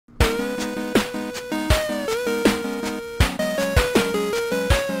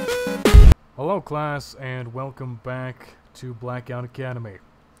Hello class, and welcome back to Blackout Academy.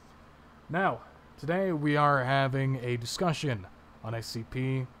 Now, today we are having a discussion on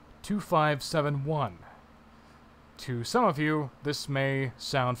SCP-2571. To some of you, this may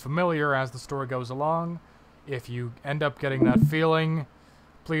sound familiar as the story goes along. If you end up getting that feeling,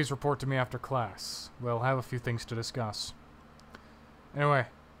 please report to me after class. We'll have a few things to discuss. Anyway,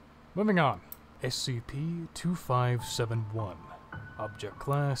 moving on. SCP-2571. Object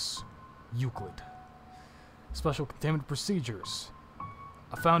Class Euclid. Special Containment Procedures.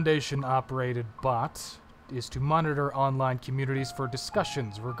 A Foundation-operated bot is to monitor online communities for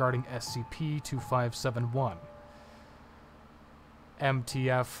discussions regarding SCP-2571.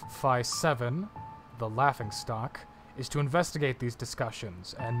 MTF-57, the Laughingstock, is to investigate these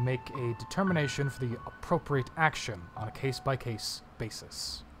discussions and make a determination for the appropriate action on a case-by-case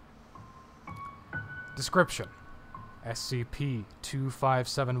basis. Description: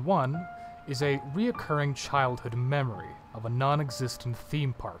 SCP-2571 is a reoccurring childhood memory of a non-existent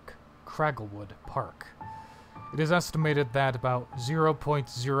theme park, Cragglewood Park. It is estimated that about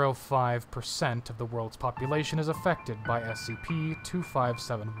 0.05% of the world's population is affected by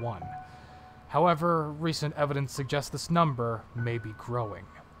SCP-2571. However, recent evidence suggests this number may be growing.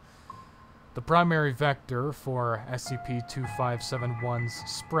 The primary vector for SCP-2571's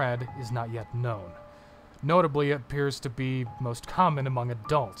spread is not yet known. Notably, it appears to be most common among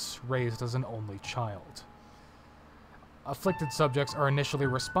adults raised as an only child. Afflicted subjects are initially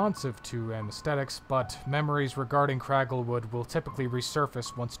responsive to anesthetics, but memories regarding Cragglewood will typically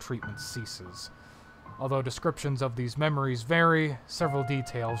resurface once treatment ceases. Although descriptions of these memories vary, several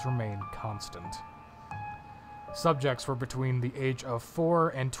details remain constant. Subjects were between the age of 4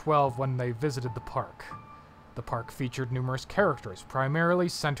 and 12 when they visited the park. The park featured numerous characters, primarily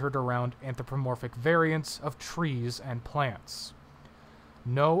centered around anthropomorphic variants of trees and plants.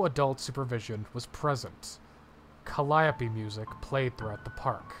 No adult supervision was present. Calliope music played throughout the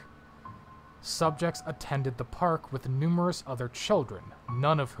park. Subjects attended the park with numerous other children,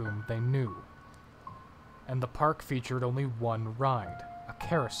 none of whom they knew. And the park featured only one ride, a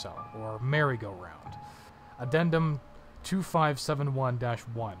carousel, or merry-go-round. Addendum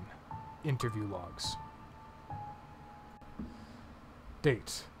 2571-1. Interview logs.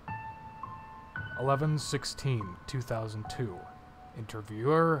 Date: 11/16/2002.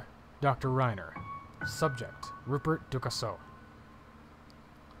 Interviewer: Dr. Reiner. Subject: Rupert Ducasso.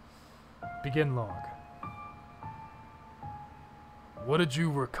 Begin log. What did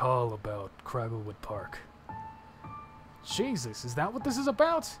you recall about Cragglewood Park? Jesus, is that what this is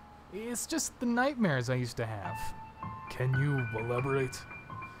about? It's just the nightmares I used to have. Can you elaborate?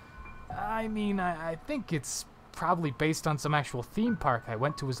 I mean, I think it's probably based on some actual theme park I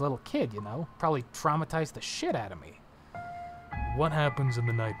went to as a little kid, you know? Probably traumatized the shit out of me. What happens in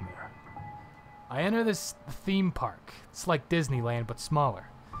the nightmare? I enter this theme park. It's like Disneyland, but smaller.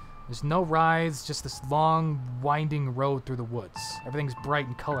 There's no rides, just this long, winding road through the woods. Everything's bright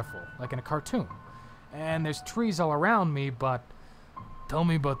and colorful, like in a cartoon. And there's trees all around me, but... Tell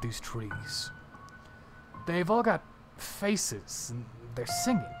me about these trees. They've all got faces, and they're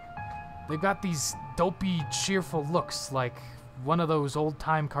singing. They've got these dopey, cheerful looks like one of those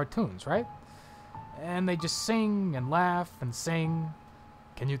old-time cartoons, right? And they just sing and laugh and sing.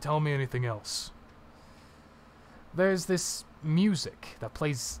 Can you tell me anything else? There's this music that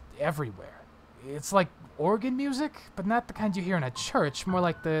plays everywhere. It's like organ music, but not the kind you hear in a church, more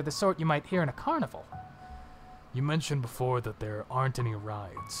like the sort you might hear in a carnival. You mentioned before that there aren't any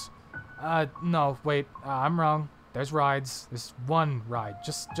rides. No, wait, I'm wrong. There's rides. There's one ride,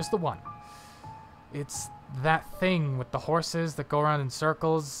 just the one. It's that thing with the horses that go around in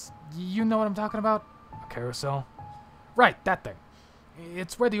circles. You know what I'm talking about? A carousel? Right, that thing.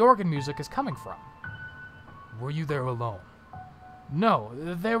 It's where the organ music is coming from. Were you there alone? No,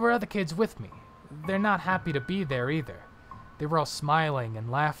 there were other kids with me. They're not happy to be there either. They were all smiling and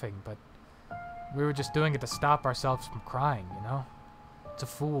laughing, but we were just doing it to stop ourselves from crying, you know? To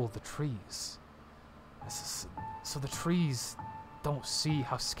fool the trees. So the trees don't see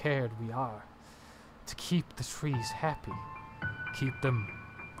how scared we are. To keep the trees happy. Keep them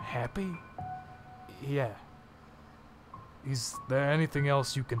happy? Yeah. Is there anything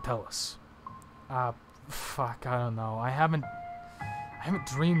else you can tell us? Fuck, I don't know. I haven't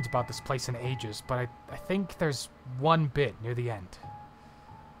dreamed about this place in ages, but I think there's one bit near the end.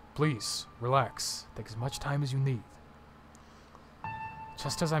 Please, relax. Take as much time as you need.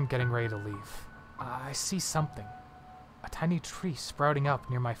 Just as I'm getting ready to leave, I see something. A tiny tree sprouting up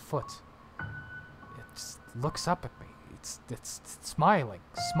near my foot. It just looks up at me. It's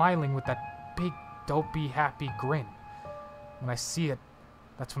smiling with that big, dopey, happy grin. When I see it,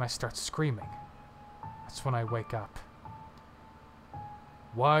 that's when I start screaming. That's when I wake up.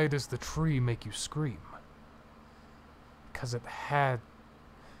 Why does the tree make you scream? Because it had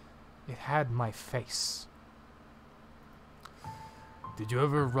my face. Did you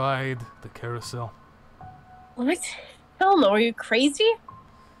ever ride the carousel? What? Hell no, are you crazy?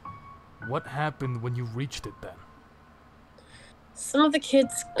 What happened when you reached it then? Some of the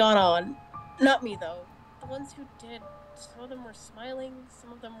kids got on. Not me, though. The ones who did. Some of them were smiling,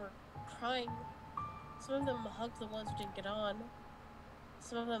 some of them were crying. Some of them hugged the ones who didn't get on.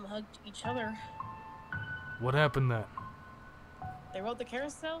 Some of them hugged each other. What happened then? They rode the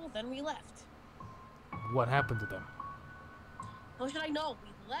carousel, then we left. What happened to them? How should I know? We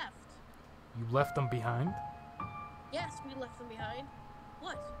left. You left them behind? Yes, we left them behind.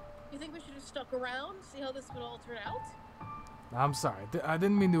 What? You think we should have stuck around? See how this would all turn out? I'm sorry. I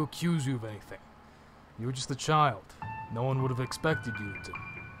didn't mean to accuse you of anything. You were just a child. No one would have expected you to.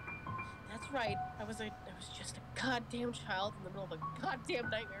 That's right. I was just a goddamn child in the middle of a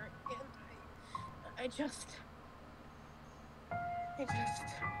goddamn nightmare, and I just... You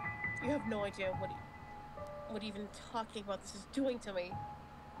have no idea what even talking about this is doing to me,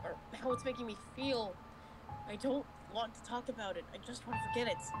 or how it's making me feel. I don't want to talk about it. I just want to forget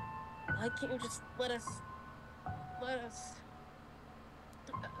it. Why can't you just let us...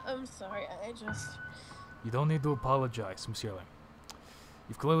 I'm sorry, I just... You don't need to apologize, Monsieur Ling.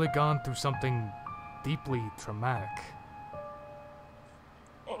 You've clearly gone through something deeply traumatic.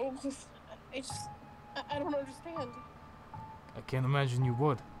 I don't understand. I can't imagine you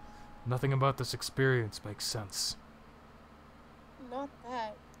would. Nothing about this experience makes sense. Not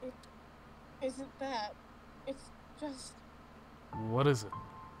that. It isn't that. It's just... What is it?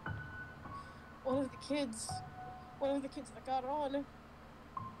 One of the kids that got on.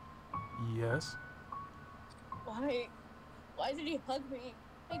 Yes? Why did he hug me?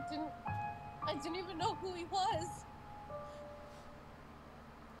 I didn't even know who he was.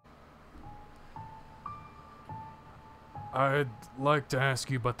 I'd like to ask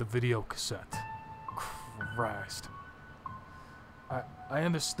you about the video cassette. Christ. I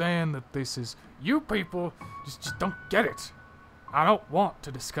understand that this is... You people just don't get it. I don't want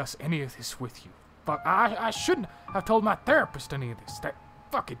to discuss any of this with you. But I shouldn't have told my therapist any of this. That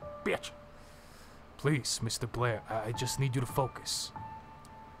fucking bitch. Please, Mr. Blair, I just need you to focus.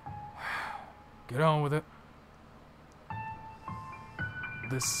 Get on with it.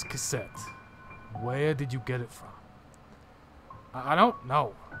 This cassette. Where did you get it from? I don't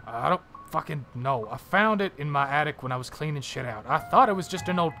know. I don't fucking know. I found it in my attic when I was cleaning shit out. I thought it was just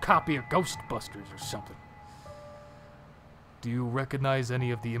an old copy of Ghostbusters or something. Do you recognize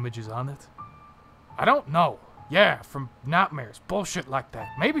any of the images on it? I don't know. Yeah, from nightmares. Bullshit like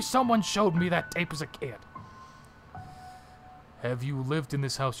that. Maybe someone showed me that tape as a kid. Have you lived in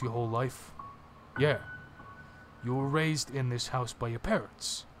this house your whole life? Yeah. You were raised in this house by your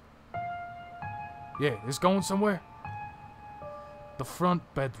parents. Yeah, this going somewhere? The front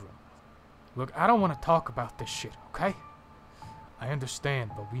bedroom. Look, I don't want to talk about this shit, okay? I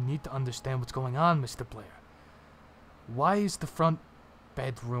understand, but we need to understand what's going on, Mr. Blair. Why is the front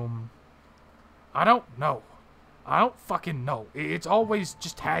bedroom... I don't know. I don't fucking know. It's always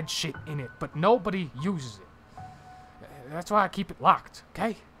just had shit in it, but nobody uses it. That's why I keep it locked,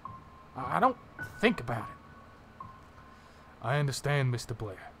 okay? I don't think about it. I understand, Mr.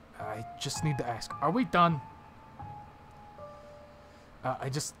 Blair. I just need to ask, are we done? I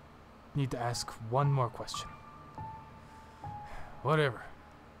just need to ask one more question. Whatever.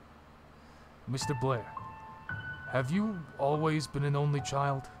 Mr. Blair, have you always been an only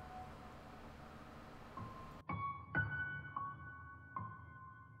child?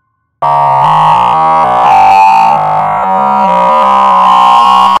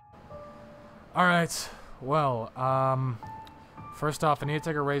 Alright, well, first off, I need to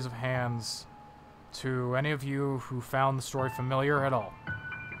take a raise of hands to any of you who found the story familiar at all.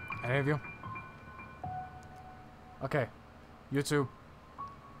 Any of you? Okay, you two.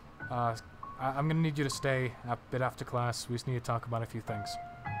 I'm gonna need you to stay a bit after class. We just need to talk about a few things.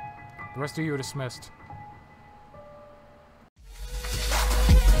 The rest of you are dismissed.